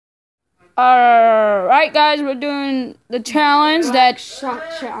Alright, guys, we're doing the challenge Black shock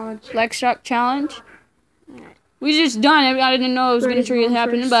challenge. Black Shock Challenge. We just done it. I didn't know it was going to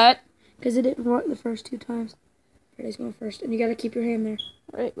happen, but... Because it didn't work the first 2 times. Freddy's going first, and you got to keep your hand there.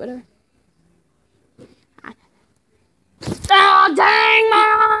 Alright, whatever. Oh, dang, my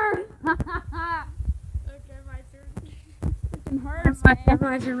arm! Okay, my turn. Freaking hurts, man.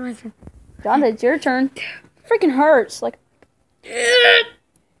 My turn. John, it's your turn. Freaking hurts. Like...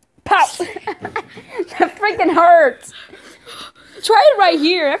 Pow! That freaking hurts. Try it right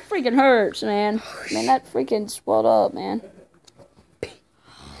here. That freaking hurts, man. Man, that freaking swelled up, man.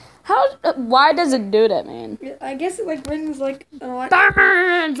 Why does it do that, man? I guess it like brings like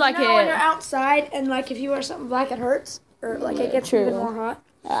Burns like you know, when it. you're outside and like if you wear something black, it hurts or like it gets even more hot.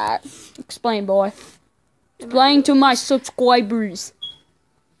 Alright, explain, boy. Explain to my subscribers.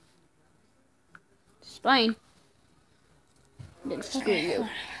 Explain. Then screw you.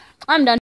 I'm done.